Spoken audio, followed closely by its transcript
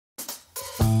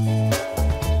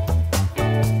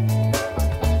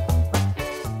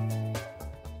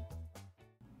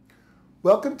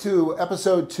Welcome to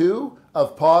episode 2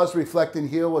 of Pause, Reflect, and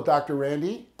Heal with Dr.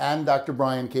 Randy and Dr.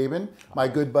 Brian Cabin, my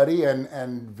good buddy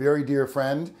and very dear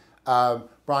friend.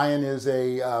 Brian is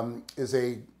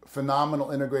a phenomenal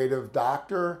integrative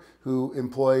doctor who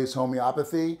employs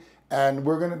homeopathy, and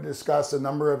we're going to discuss a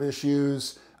number of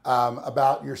issues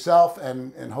about yourself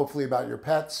and hopefully about your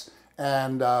pets.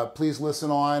 And please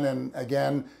listen on. And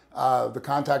again, the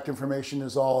contact information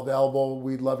is all available.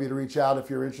 We'd love you to reach out if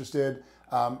you're interested.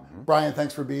 Brian,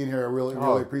 thanks for being here. I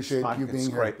really appreciate you being here. It's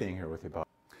great being here with you, Bob.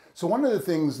 So one of the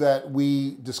things that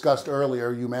we discussed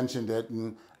earlier, you mentioned it,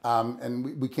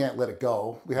 and we can't let it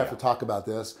go. We have to talk about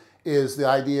this, is the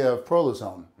idea of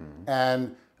Prolozone.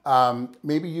 And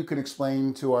maybe you can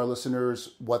explain to our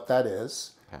listeners what that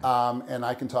is. Okay. And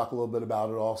I can talk a little bit about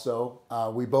it also.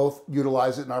 We both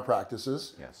utilize it in our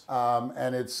practices. Yes.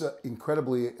 And it's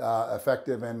incredibly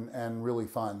effective and really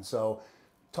fun. So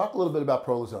talk a little bit about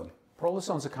Prolozone.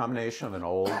 Prolozone is a combination of an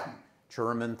old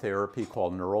German therapy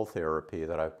called neural therapy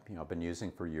that I've been using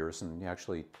for years and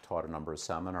actually taught a number of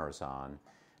seminars on,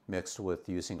 mixed with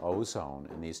using ozone.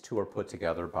 And these two are put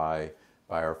together by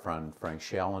our friend Frank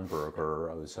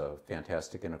Schallenberger, who's a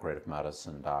fantastic integrative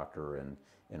medicine doctor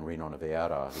in Reno,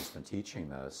 Nevada, who's been teaching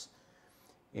this.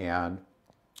 And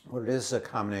what it is a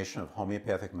combination of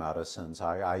homeopathic medicines.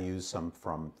 I use some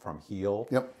from Heal.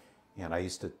 Yep. And I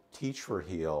used to teach for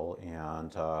Heal,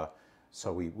 and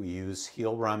so we use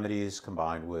Heal remedies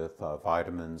combined with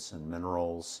vitamins and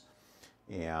minerals,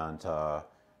 and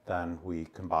then we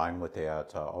combine with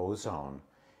that ozone.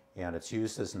 And it's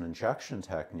used as an injection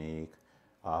technique,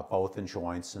 both in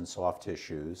joints and soft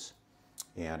tissues,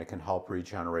 and it can help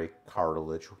regenerate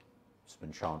cartilage. It's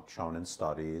been shown in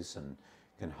studies, and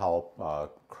can help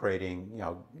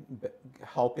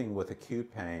helping with acute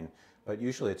pain, but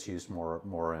usually it's used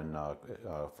more in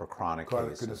for chronic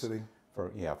cases. Chronicity.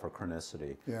 For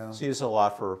chronicity. Yeah. It's used a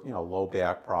lot for low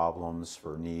back problems,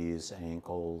 for knees,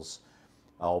 ankles,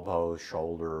 elbows,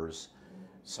 shoulders.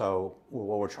 So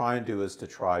what we're trying to do is to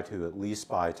try to at least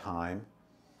buy time,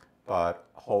 but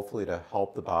hopefully to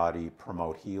help the body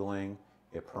promote healing.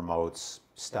 It promotes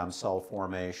stem cell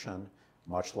formation,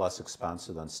 much less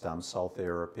expensive than stem cell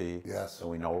therapy. Yes. So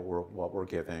we know what we're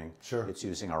giving. Sure. It's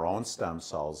using our own stem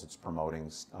cells. It's promoting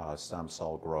stem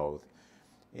cell growth.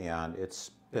 And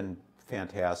it's been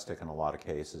fantastic in a lot of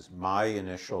cases. My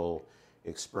initial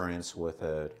experience with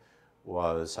it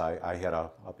was I had a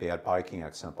bad biking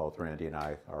accident. Both Randy and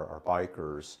I are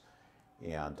bikers,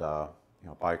 and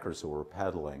bikers who were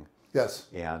pedaling. Yes.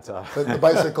 And the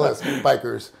bicyclists,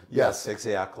 bikers. Yes,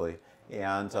 exactly.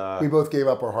 And we both gave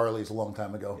up our Harleys a long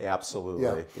time ago.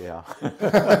 Absolutely. Yeah.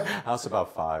 I was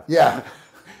about 5. Yeah.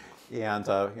 And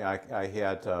I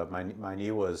had my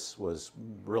knee was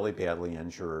really badly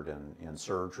injured, and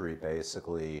surgery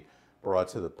basically brought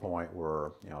to the point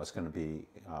where it's going to be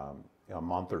a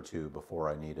month or two before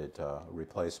I needed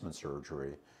replacement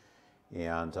surgery.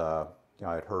 And I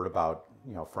had heard about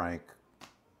Frank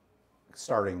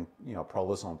starting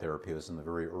Prolozone therapy. It was in the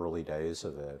very early days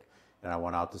of it, and I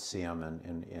went out to see him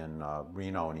in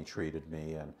Reno, and he treated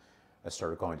me, and I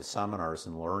started going to seminars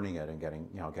and learning it and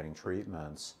getting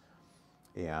treatments.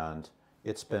 And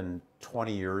it's been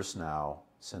 20 years now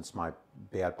since my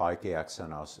bad bike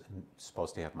accident. I was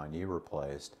supposed to have my knee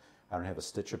replaced. I don't have a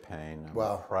stitch of pain.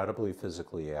 I'm incredibly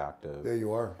physically active. There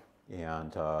you are.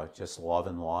 And just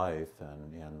loving life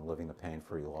and living a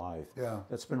pain-free life. Yeah.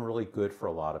 It's been really good for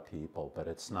a lot of people, but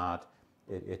it's not.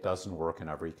 It doesn't work in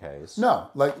every case. No,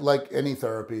 like any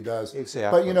therapy does.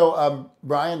 Exactly. But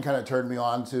Brian kind of turned me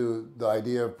on to the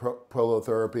idea of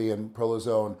prolotherapy and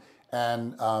Prolozone.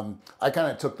 And I kind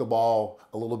of took the ball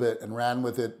a little bit and ran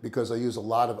with it because I use a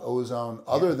lot of ozone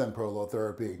other than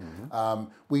prolotherapy.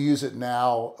 We use it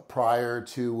now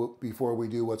before we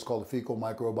do what's called a fecal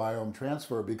microbiome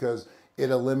transfer, because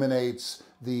it eliminates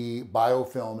the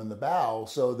biofilm in the bowel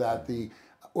so that the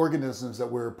organisms that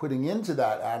we're putting into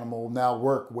that animal now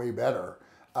work way better.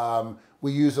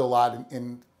 We use it a lot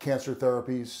in cancer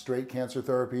therapies, straight cancer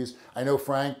therapies. I know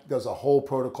Frank does a whole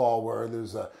protocol where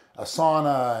there's a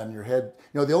sauna and your head.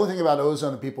 The only thing about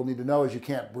ozone that people need to know is you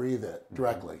can't breathe it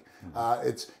directly.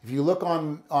 If you look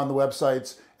on the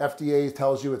websites, FDA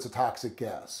tells you it's a toxic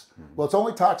gas. Well, it's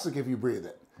only toxic if you breathe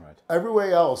it. Right.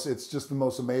 Everywhere else, it's just the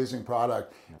most amazing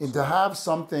product. Absolutely. And to have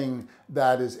something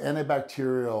that is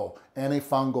antibacterial,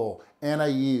 antifungal,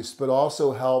 anti-yeast, but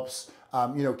also helps,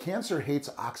 cancer hates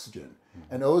oxygen.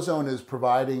 And ozone is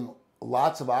providing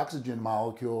lots of oxygen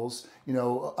molecules,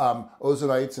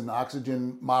 ozonites and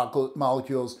oxygen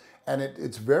molecules, and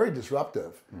it's very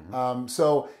disruptive.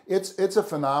 So it's a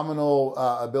phenomenal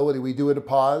ability. We do it at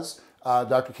Pause.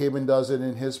 Dr. Cabin does it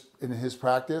in his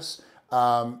practice.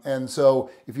 And so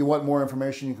if you want more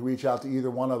information, you can reach out to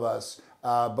either one of us.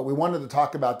 But we wanted to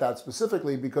talk about that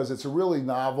specifically because it's a really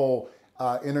novel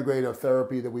integrative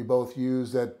therapy that we both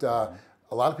use that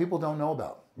a lot of people don't know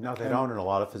about. No, they don't, and a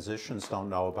lot of physicians don't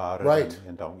know about it Right.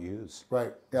 and don't use.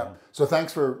 Right. Yeah. So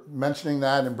thanks for mentioning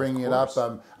that and bringing it up.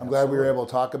 I'm glad we were able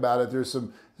to talk about it. There's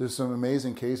some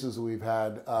amazing cases that we've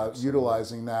had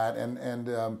utilizing that,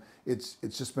 and it's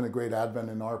just been a great advent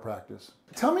in our practice.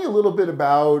 Tell me a little bit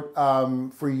about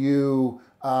for you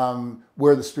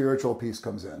where the spiritual piece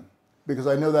comes in, because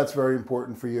I know that's very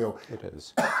important for you. It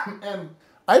is. And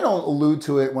I don't allude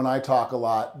to it when I talk a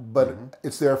lot, but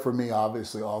it's there for me,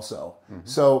 obviously, also.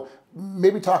 So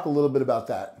maybe talk a little bit about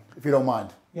that, if you don't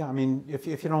mind. Yeah, I mean, if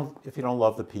you don't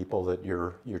love the people that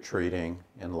you're treating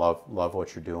and love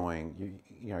what you're doing,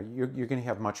 you're going to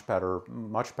have much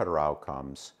better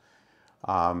outcomes.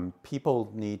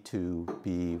 People need to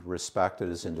be respected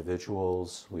as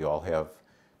individuals. We all have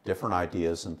different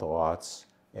ideas and thoughts,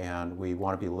 and we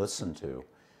want to be listened to.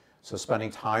 So spending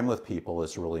time with people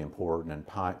is really important,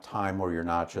 and time where you're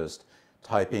not just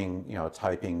typing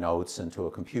notes into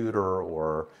a computer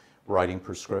or writing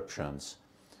prescriptions.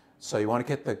 So you want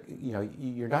to get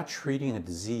you're not treating a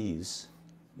disease,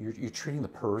 you're treating the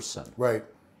person. Right.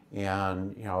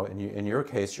 And in your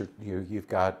case, you've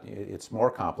got, it's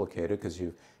more complicated because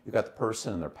you've got the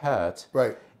person and their pet.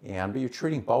 Right. But you're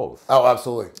treating both. Oh,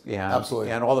 absolutely.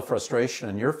 Absolutely. And all the frustration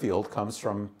in your field comes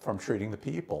from treating the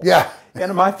people. Yeah.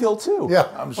 And in my field too. Yeah,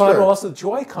 I'm sure. But also the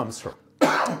joy comes from,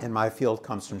 in my field,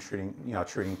 comes from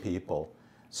treating people.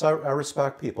 So I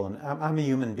respect people, and I'm a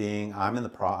human being. I'm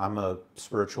a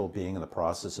spiritual being in the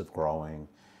process of growing.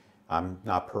 I'm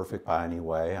not perfect by any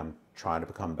way. I'm trying to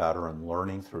become better and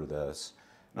learning through this.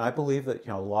 And I believe that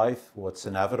life, what's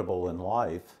inevitable in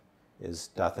life, is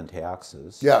death and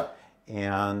taxes. Yeah.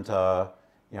 And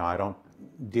I don't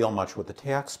deal much with the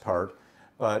tax part,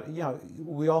 but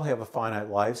we all have a finite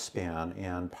lifespan,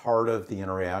 and part of the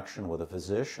interaction with a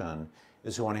physician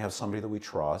is we want to have somebody that we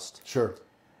trust. Sure.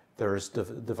 There's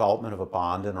development of a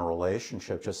bond in a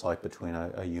relationship, just like between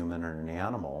a human and an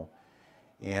animal.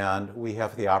 And we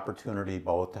have the opportunity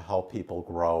both to help people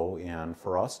grow and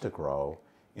for us to grow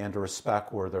and to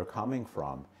respect where they're coming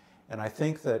from. And I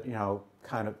think that,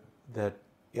 that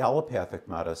allopathic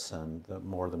medicine,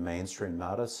 the mainstream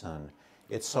medicine,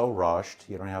 it's so rushed.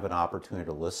 You don't have an opportunity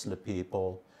to listen to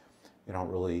people. You don't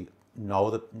really know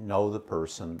the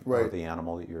person Right. or the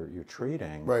animal that you're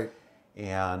treating. Right.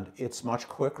 And it's much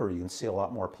quicker. You can see a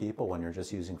lot more people when you're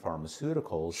just using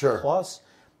pharmaceuticals. Sure. Plus,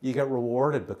 you get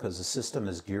rewarded because the system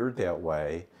is geared that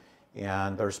way,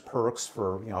 and there's perks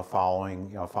for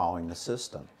following the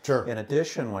system. Sure. In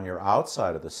addition, when you're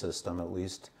outside of the system, at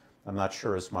least I'm not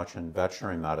sure as much in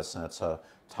veterinary medicine. It's a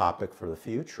topic for the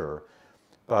future,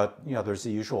 but there's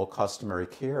the usual customary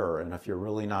care, and if you're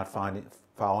really not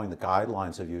following the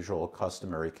guidelines of usual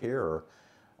customary care,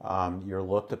 you're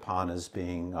looked upon as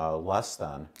being less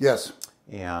than. Yes.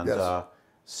 And yes.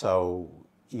 So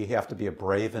you have to be a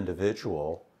brave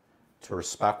individual to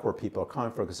respect where people are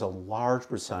coming from, because a large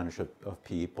percentage of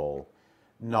people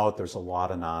know that there's a lot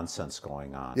of nonsense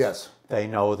going on. Yes. They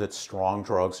know that strong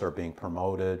drugs are being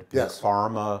promoted. Yes.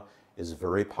 Pharma is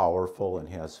very powerful and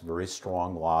has very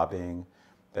strong lobbying.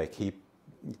 They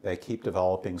keep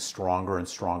developing stronger and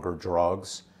stronger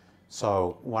drugs.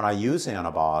 So when I use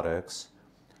antibiotics,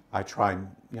 I try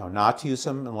not to use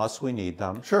them unless we need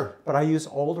them. Sure. But I use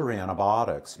older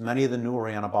antibiotics. Many of the newer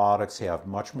antibiotics have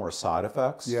much more side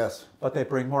effects. Yes. But they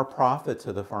bring more profit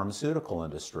to the pharmaceutical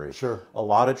industry. Sure. A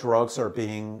lot of drugs are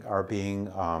being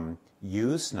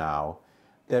used now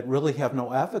that really have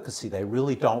no efficacy. They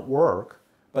really don't work,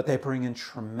 but they bring in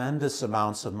tremendous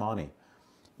amounts of money.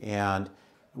 And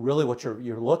really what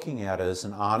you're looking at is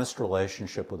an honest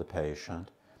relationship with the patient.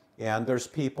 And there's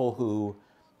people who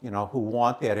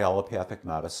want that allopathic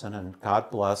medicine, and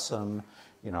God bless them.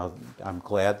 I'm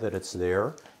glad that it's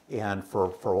there. And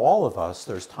for all of us,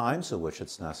 there's times at which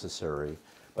it's necessary.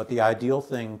 But the ideal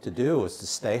thing to do is to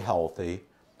stay healthy,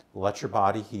 let your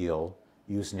body heal,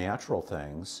 use natural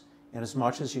things, and as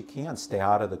much as you can, stay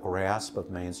out of the grasp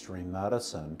of mainstream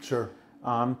medicine. Sure.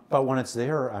 But when it's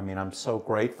there, I'm so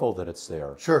grateful that it's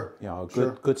there. Sure. A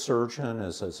good surgeon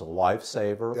is a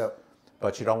lifesaver. Yep.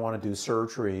 But you don't want to do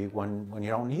surgery when you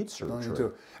don't need surgery. Don't need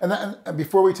to. And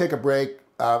before we take a break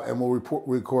and we'll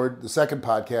record the second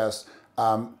podcast,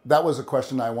 that was a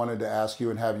question I wanted to ask you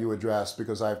and have you address,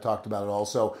 because I've talked about it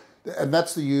also. And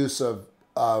that's the use of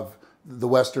the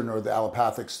Western or the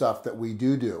allopathic stuff that we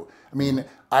do.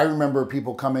 I remember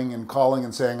people coming and calling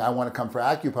and saying, I want to come for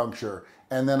acupuncture.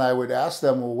 And then I would ask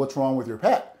them, well, what's wrong with your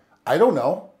pet? I don't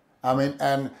know.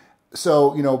 And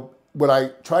so, what I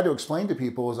try to explain to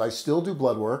people is I still do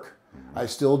blood work. I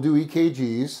still do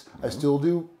EKGs. I still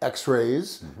do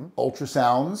X-rays,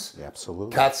 ultrasounds,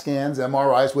 Absolutely. CAT scans,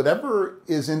 MRIs, whatever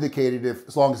is indicated,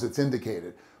 as long as it's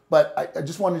indicated. But I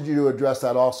just wanted you to address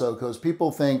that also, because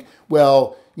people think,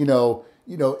 well,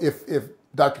 if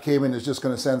Dr. Kamen is just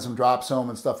going to send some drops home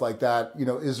and stuff like that,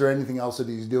 is there anything else that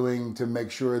he's doing to make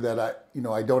sure that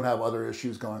I don't have other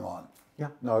issues going on? Yeah,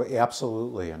 no,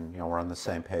 absolutely, and we're on the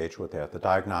same page with that. The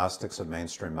diagnostics of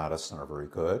mainstream medicine are very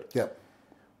good. Yep.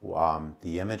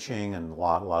 The imaging and a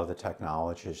lot of the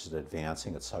technology is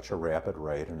advancing at such a rapid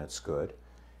rate, and it's good.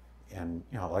 And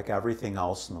like everything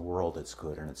else in the world, it's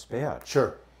good and it's bad.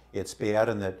 Sure. It's bad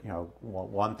in that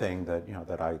one thing that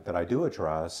that I do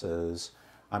address is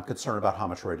I'm concerned about how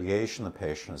much radiation the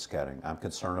patient is getting. I'm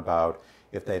concerned about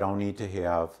if they don't need to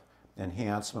have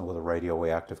enhancement with a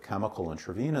radioactive chemical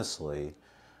intravenously.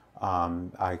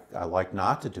 I like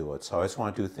not to do it, so I always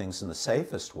want to do things in the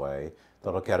safest way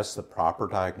that'll get us the proper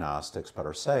diagnostics but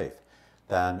are safe.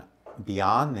 Then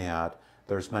beyond that,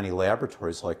 there's many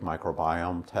laboratories like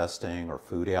microbiome testing or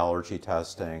food allergy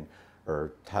testing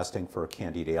or testing for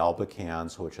Candida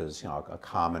albicans, which is a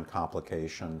common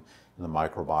complication in the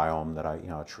microbiome that I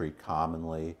treat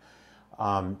commonly.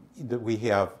 That we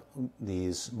have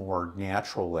these more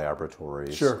natural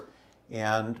laboratories. Sure.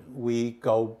 And we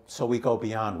go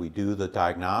beyond. We do the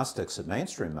diagnostics that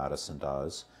mainstream medicine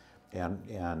does,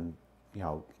 and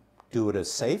do it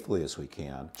as safely as we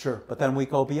can. Sure. But then we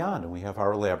go beyond, and we have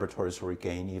our laboratories where we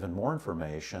gain even more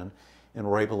information, and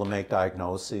we're able to make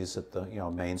diagnoses that the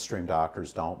mainstream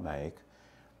doctors don't make.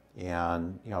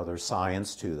 And there's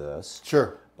science to this.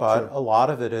 Sure. But a lot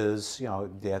of it is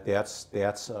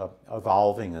that's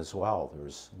evolving as well.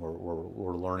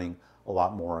 We're learning a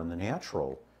lot more in the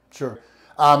natural. Sure.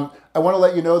 I want to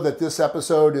let you know that this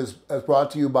episode is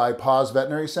brought to you by Paws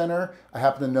Veterinary Center. I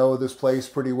happen to know this place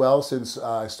pretty well since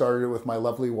I started it with my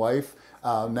lovely wife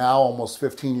now almost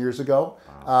 15 years ago.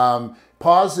 Wow.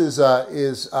 Paws is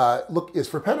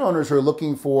for pet owners who are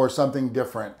looking for something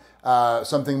different,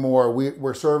 something more.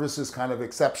 Where service is kind of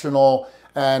exceptional,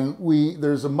 and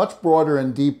there's a much broader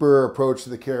and deeper approach to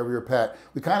the care of your pet.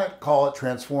 We kind of call it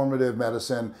transformative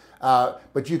medicine,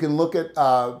 but you can look at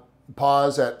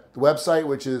Paws at the website,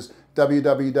 which is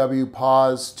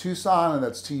www.pawstucson, and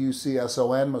that's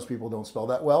TUCSON. Most people don't spell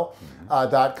that well.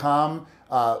 .com.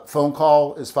 Phone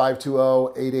call is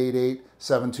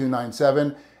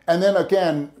 520-888-7297. And then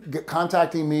again,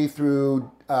 contacting me through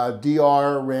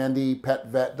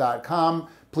drrandypetvet.com.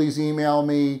 Please email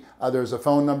me. There's a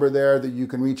phone number there that you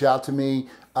can reach out to me.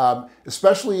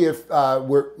 Especially if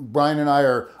Brian and I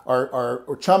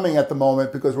are chumming at the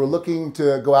moment, because we're looking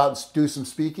to go out and do some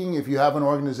speaking. If you have an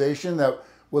organization that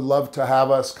would love to have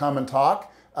us come and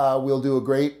talk, we'll do a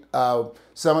great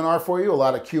seminar for you, a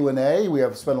lot of Q&A. We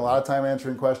have spent a lot of time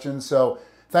answering questions. So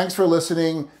thanks for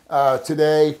listening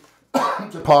today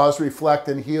to Pause, Reflect,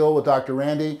 and Heal with Dr.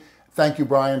 Randy. Thank you,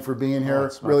 Brian, for being here.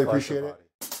 Really appreciate it.